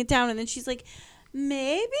holding it down, and then she's like,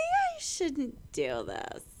 maybe I shouldn't do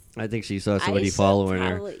this. I think she saw somebody following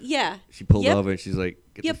her. Yeah. She pulled Yep. over and she's like,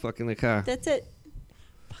 "Get Yep. the fuck in the car." That's it.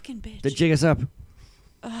 Fucking bitch. They jig us up.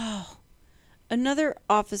 Oh. Another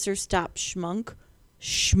officer stopped Schmuck,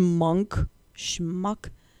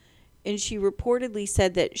 and she reportedly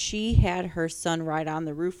said that she had her son ride on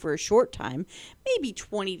the roof for a short time, maybe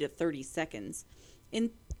 20 to 30 seconds.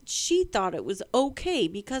 And she thought it was okay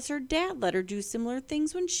because her dad let her do similar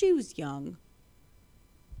things when she was young.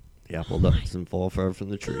 The apple doesn't fall far from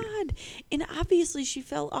the tree. God. And obviously she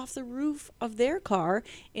fell off the roof of their car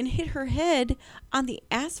and hit her head on the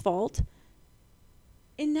asphalt.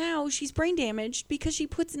 And now she's brain damaged because she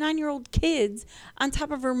puts 9-year-old kids on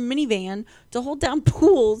top of her minivan to hold down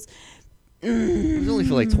pools. It was only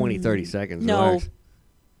for like 20, 30 seconds. No.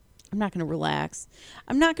 Relax.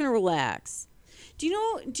 I'm not going to relax. Do you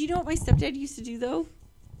know what my stepdad used to do, though,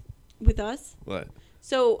 with us? What?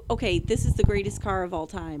 So, okay, this is the greatest car of all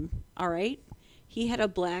time, all right? He had a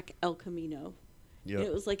black El Camino. Yep. And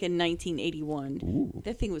it was like a 1981. Ooh.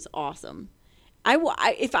 That thing was awesome.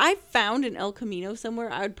 If I found an El Camino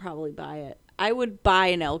somewhere, I would probably buy it. I would buy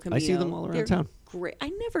an El Camino. I see them all around town. Great. I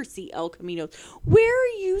never see El Caminos. Where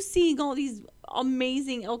are you seeing all these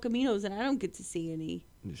amazing El Caminos and I don't get to see any?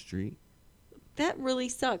 In the street. That really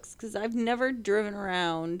sucks because I've never driven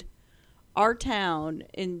around our town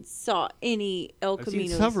and saw any El I've Caminos. seen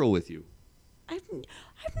several with you. I've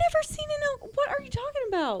never seen an El. What are you talking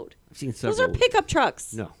about? I've seen several. Those are pickup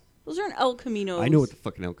trucks. No. Those aren't El Caminos. I know what the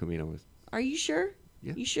fucking El Camino is. Are you sure?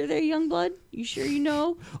 Yeah. You sure they're young blood? You sure you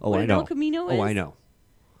know Oh, what I an know. El Camino is? Oh, I know.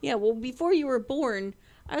 Yeah, well, before you were born,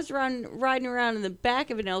 I was riding around in the back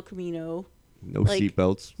of an El Camino. No Like-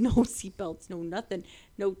 seatbelts. No seatbelts, no nothing,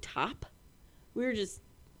 no top. We were just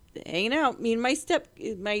hanging out. Me and my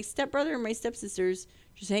stepbrother and my stepsisters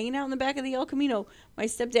just hanging out in the back of the El Camino. My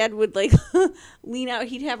stepdad would like lean out.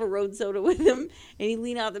 He'd have a road soda with him, and he'd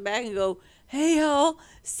lean out the back and go, "Hey, y'all,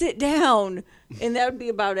 sit down," and that would be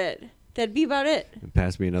about it. That'd be about it. And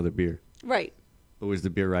pass me another beer. Right. Or was the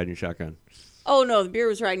beer riding shotgun? Oh, no, the beer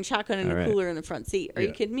was riding shotgun in All a right. cooler in the front seat. Are you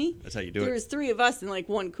Yeah. kidding me? That's how you do There it. was 3 of us in like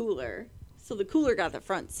one cooler. So the cooler got the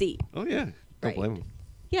front seat. Oh, yeah. Don't Right. blame them.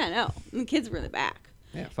 Yeah, no. And the kids were in the back.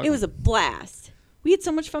 Yeah, fuck It was 'em. a blast. We had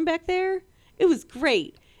so much fun back there. It was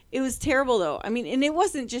great. It was terrible, though. I mean, and it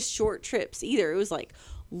wasn't just short trips either. It was like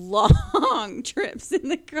long trips in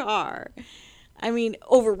the car. I mean,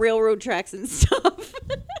 over railroad tracks and stuff.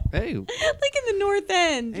 Hey, Like in the North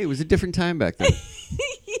End. hey, it was a different time back then.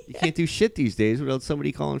 You can't do shit these days without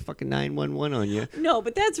somebody calling fucking 911 on you. No,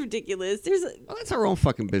 but that's ridiculous. Well, that's our own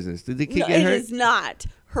fucking business. Did the kid No, get it hurt? is not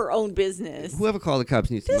her own business. Whoever called the cops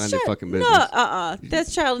needs to This mind their child- fucking business. No,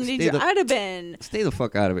 that's child Stay endanger. the- I'd have been, Stay the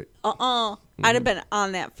fuck out of it. I'd have been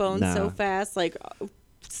on that phone so Nah. fast, like,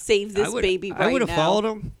 save this baby right I would have now. followed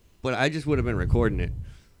him, but I just would have been recording it.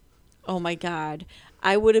 Oh my God,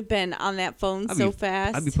 I would have been on that phone so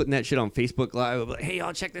fast. I'd be putting that shit on Facebook Live. I'd be like, hey,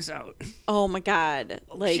 y'all, check this out. Oh my God,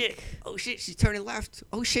 Oh, like, shit. Oh, shit, she's turning left.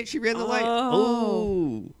 Oh, shit, she ran the light.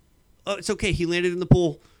 Oh. Oh, it's okay. He landed in the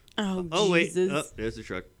pool. oh Oh, Jesus. wait. Oh, there's the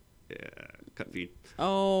truck. Yeah, cut feed.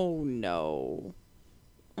 Oh no.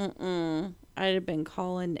 I'd have been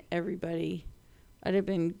calling everybody. I'd have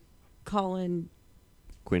been calling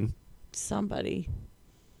Quinn. somebody.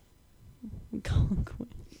 Calling Quinn.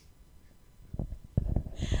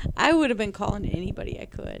 I would have been calling anybody I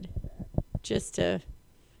could, just to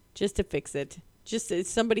fix it. Just to,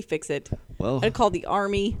 somebody fix it. Well, I'd call the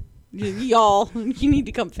army. Y'all, you need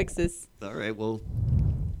to come fix this. all right. Well,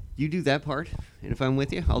 you do that part, and if I'm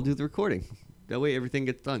with you, I'll do the recording. That way, everything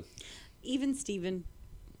gets done. Even Steven.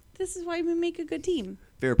 This is why we make a good team.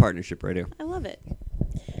 Fair partnership right here. I love it.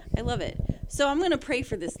 I love it. So I'm going to pray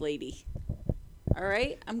for this lady. All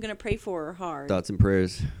right? I'm going to pray for her hard. Thoughts and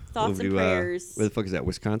prayers. Thoughts over and to, prayers. Where the fuck is that?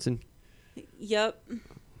 Wisconsin? Yep.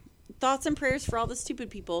 Thoughts and prayers for all the stupid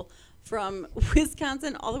people from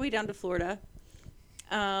Wisconsin all the way down to Florida.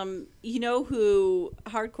 You know who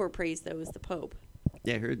hardcore prays, though, is the Pope.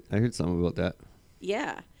 Yeah, I heard something about that.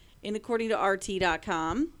 Yeah. And according to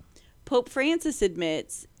RT.com, Pope Francis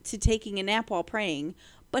admits to taking a nap while praying,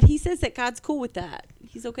 but he says that God's cool with that.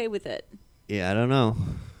 He's okay with it. Yeah, I don't know.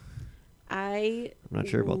 I'm not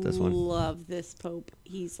sure about this one. Love this Pope.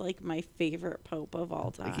 He's like my favorite Pope of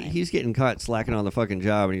all time. Like, he's getting caught slacking on the fucking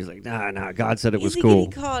job, and he's like, nah, God said it was Is he cool.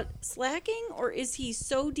 getting caught slacking, or is he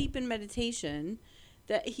so deep in meditation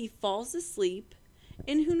that he falls asleep?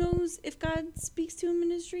 And who knows if God speaks to him in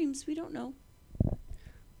his dreams? We don't know.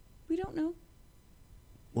 We don't know.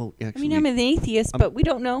 Well, I actually, mean, I'm an atheist, but we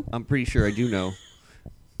don't know. I'm pretty sure I do know.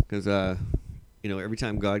 Because, every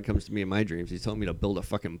time God comes to me in my dreams, he's telling me to build a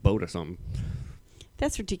fucking boat or something.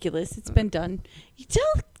 That's ridiculous. It's been done. You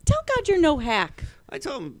Tell God you're no hack. I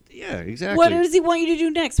told him, yeah, exactly. What does he want you to do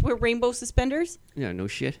next? Wear rainbow suspenders? Yeah, no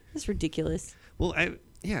shit. That's ridiculous. Well, I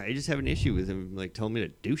just have an issue with him, like, telling me to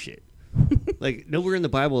do shit. Like, nowhere in the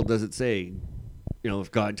Bible does it say,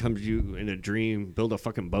 if God comes to you in a dream, build a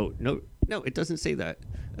fucking boat. No, it doesn't say that.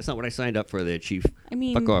 That's not what I signed up for there, Chief. I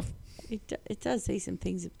mean, fuck off. It does say some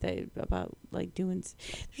things about, like, doing...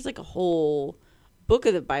 There's, like, a whole book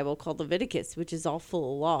of the Bible called Leviticus, which is all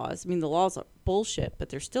full of laws. I mean, the laws are bullshit, but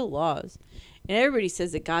they're still laws. And everybody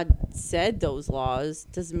says that God said those laws.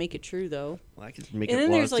 Doesn't make it true, though. Well, I could make and it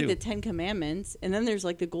then laws, there's, like, too. the Ten Commandments, and then there's,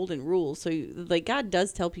 like, the Golden Rule. So, like, God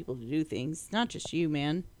does tell people to do things. It's not just you,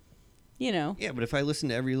 man. Yeah, but if I listen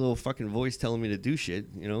to every little fucking voice telling me to do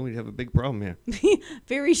shit, we'd have a big problem here.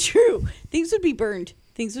 Very true. Things would be burned.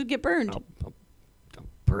 Things would get burned. I'll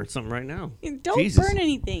burn something right now. Don't Jesus. burn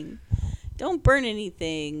anything. Don't burn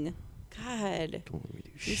anything. God. Don't let me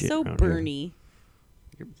do You're shit so around here. Bernie.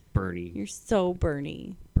 You're Bernie. You're so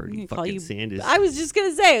Bernie. Bernie I'm gonna call fucking you, Sanders. I was just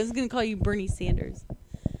going to say, I was going to call you Bernie Sanders.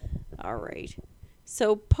 All right.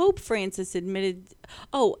 So Pope Francis admitted,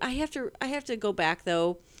 I have to go back,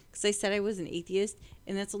 though, because I said I was an atheist,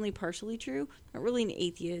 and that's only partially true. Not really an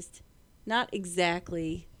atheist. Not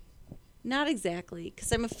exactly,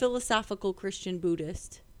 because I'm a philosophical Christian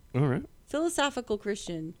Buddhist. All right. Philosophical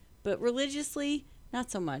Christian, but religiously,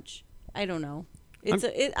 not so much. I don't know.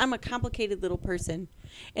 I'm a complicated little person,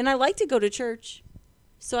 and I like to go to church,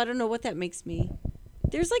 so I don't know what that makes me.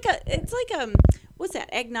 What's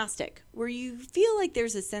that? Agnostic, where you feel like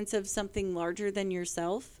there's a sense of something larger than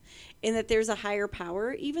yourself, and that there's a higher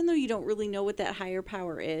power, even though you don't really know what that higher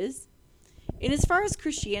power is. And as far as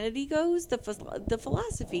Christianity goes, the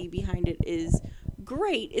philosophy behind it is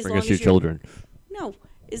great. Bring us your children. No,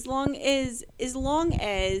 as long as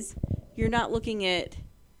you're not looking at,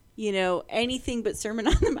 anything but Sermon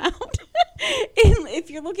on the Mount. And if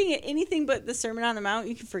you're looking at anything but the Sermon on the Mount,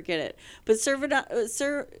 you can forget it. But Sermon on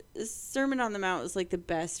the Mount is like the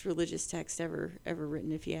best religious text ever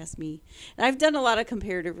written, if you ask me. And I've done a lot of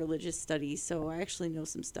comparative religious studies, so I actually know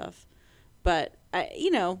some stuff. But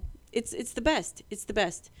it's the best. It's the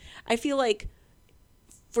best. I feel like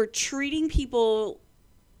for treating the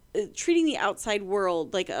outside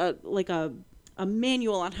world like a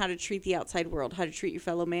manual on how to treat the outside world, how to treat your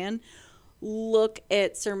fellow man, look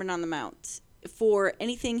at Sermon on the Mount. For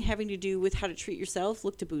anything having to do with how to treat yourself,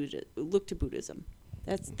 look to Buddhism.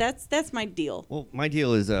 That's my deal. Well, my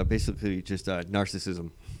deal is basically just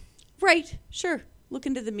narcissism. Right. Sure. Look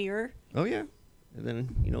into the mirror. Oh yeah, and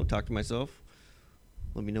then talk to myself.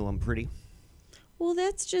 Let me know I'm pretty. Well,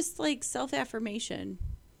 that's just like self-affirmation.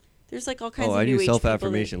 There's like all kinds of I new do age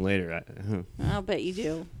self-affirmation later. I'll bet you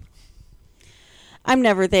do. I'm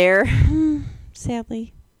never there,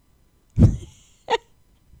 sadly.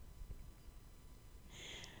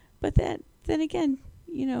 But then again,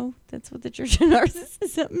 that's what the Church of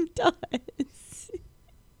Narcissism does.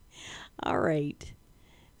 All right.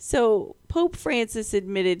 So Pope Francis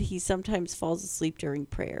admitted he sometimes falls asleep during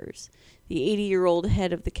prayers. The 80-year-old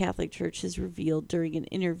head of the Catholic Church has revealed during an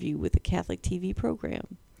interview with a Catholic TV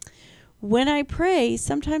program. When I pray,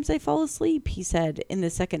 sometimes I fall asleep, he said in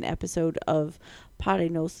the second episode of Padre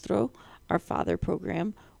Nostro, Our Father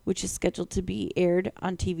program, which is scheduled to be aired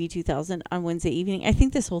on TV 2000 on Wednesday evening. I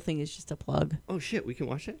think this whole thing is just a plug. Oh, shit. We can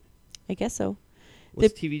watch it? I guess so.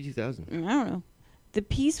 What's TV 2000? I don't know. The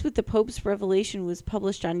piece with the Pope's revelation was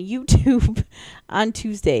published on YouTube on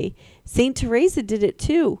Tuesday. St. Teresa did it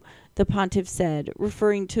too, the pontiff said,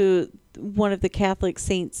 referring to one of the Catholic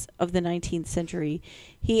saints of the 19th century.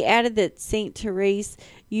 He added that St. Teresa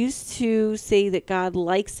used to say that God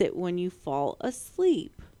likes it when you fall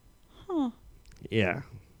asleep. Huh. Yeah.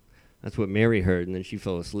 That's what Mary heard, and then she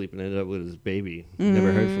fell asleep and ended up with his baby.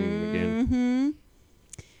 Never heard from him again. Mm-hmm.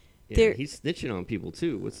 Yeah, he's snitching on people,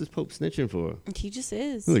 too. What's this Pope snitching for? He just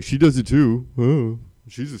is. Like, she does it, too. Oh,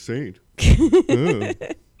 she's a saint.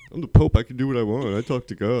 I'm the Pope. I can do what I want. I talk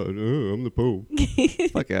to God. I'm the Pope.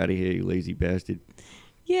 Fuck out of here, you lazy bastard.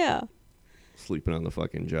 Yeah. Sleeping on the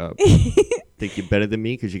fucking job. Think you're better than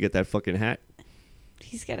me because you get that fucking hat?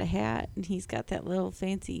 He's got a hat, and he's got that little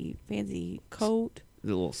fancy coat.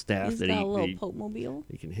 The little staff He's that got a little Pope mobile.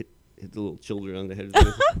 he can hit the little children on the head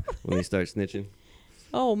with when they start snitching.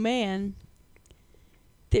 Oh, man.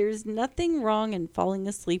 There's nothing wrong in falling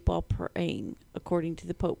asleep while praying, according to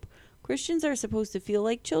the Pope. Christians are supposed to feel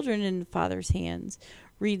like children in the Father's hands,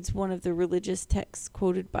 reads one of the religious texts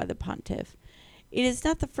quoted by the pontiff. It is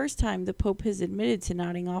not the first time the Pope has admitted to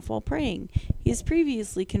nodding off while praying. He has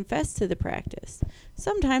previously confessed to the practice.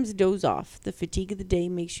 Sometimes doze off. The fatigue of the day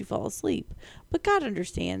makes you fall asleep. But God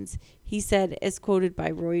understands, he said, as quoted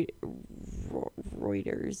by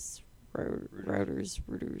Reuters.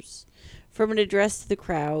 From an address to the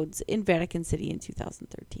crowds in Vatican City in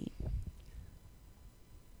 2013.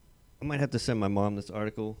 I might have to send my mom this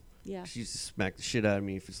article. Yeah. She used to smack the shit out of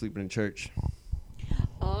me for sleeping in church.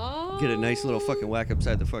 Oh. Get a nice little fucking whack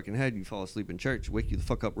upside the fucking head. You fall asleep in church. Wake you the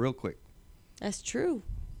fuck up real quick. That's true.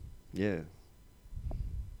 Yeah.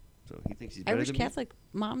 So he thinks he's I better wish than Catholic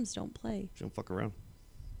moms don't play. me. She don't fuck around.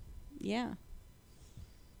 Yeah.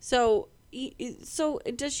 So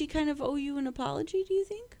does she kind of owe you an apology, do you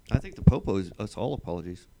think? I think the Pope owes us all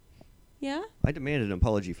apologies. Yeah? I demanded an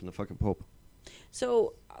apology from the fucking Pope.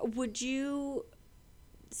 So you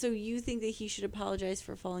think that he should apologize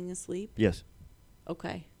for falling asleep? Yes.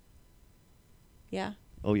 Okay. Yeah?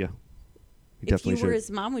 Oh, yeah. He If definitely you were should.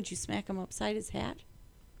 his mom, would you smack him upside his hat?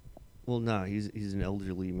 Well, nah, he's an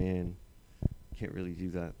elderly man. Can't really do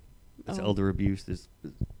that. It's Oh. elder abuse. It's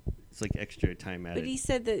like extra time But added. he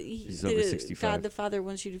said that He's over 65. God the Father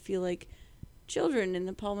wants you to feel like children in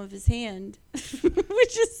the palm of his hand,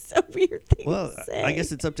 which is a weird thing Well, to say. I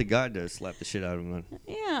guess it's up to God to slap the shit out of him then.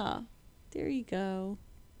 Yeah. There you go.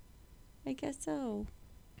 I guess so.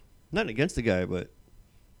 Not against the guy, but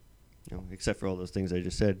except for all those things I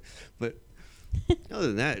just said. But other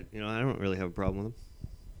than that, I don't really have a problem with him.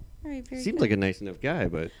 All right, very Seems good. like a nice enough guy,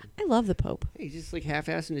 but I love the Pope. hey, he's just like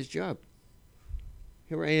half-assing his job.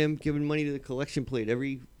 Here I am giving money to the collection plate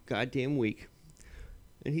every goddamn week,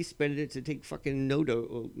 and he's spending it to take fucking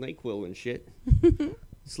NyQuil and shit,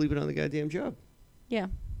 sleeping on the goddamn job. Yeah.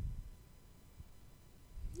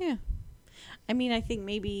 Yeah. I mean, I think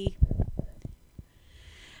maybe.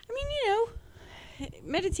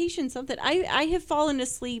 Meditation's something. I have fallen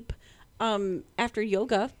asleep after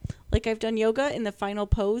yoga. Like, I've done yoga, and the final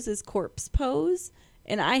pose is corpse pose.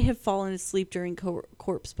 And I have fallen asleep during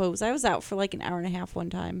corpse pose. I was out for like an hour and a half one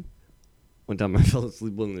time. One time I fell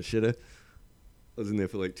asleep on the shitter. I was in there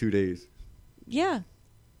for like 2 days. Yeah.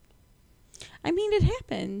 I mean, it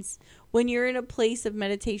happens when you're in a place of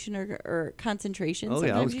meditation or concentration. Oh,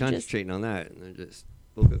 yeah, I was concentrating on that, and I just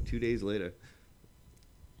woke up 2 days later.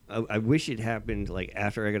 I wish it happened like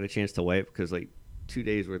after I got a chance to wipe, because like 2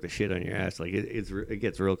 days worth of shit on your ass, like it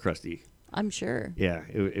gets real crusty. I'm sure. Yeah,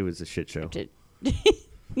 it was a shit show.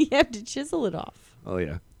 You have to chisel it off. Oh,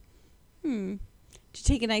 yeah. Did you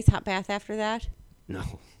take a nice hot bath after that? No.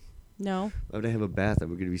 No? Why would I have a bath? I'm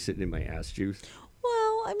going to be sitting in my ass juice.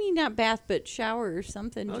 Well, I mean, not bath, but shower or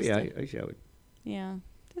something. Oh, just yeah, to- I showered. yeah,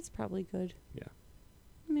 that's probably good. Yeah.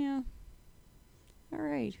 Yeah. All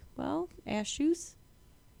right. Well, ash juice,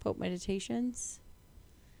 Pope meditations.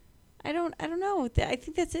 I don't know. I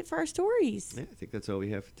think that's it for our stories. Yeah, I think that's all we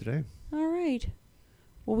have for today. All right.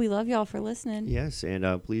 Well, we love y'all for listening. Yes, and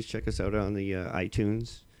please check us out on the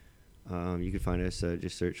iTunes. You can find us,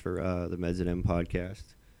 just search for the Meds and M podcast.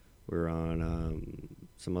 We're on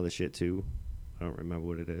some other shit too. I don't remember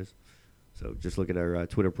what it is. So just look at our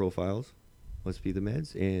Twitter profiles. Must be the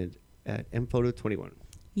Meds and at MPhoto21.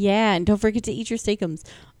 Yeah, and don't forget to eat your steakums.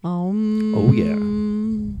 Oh, yeah.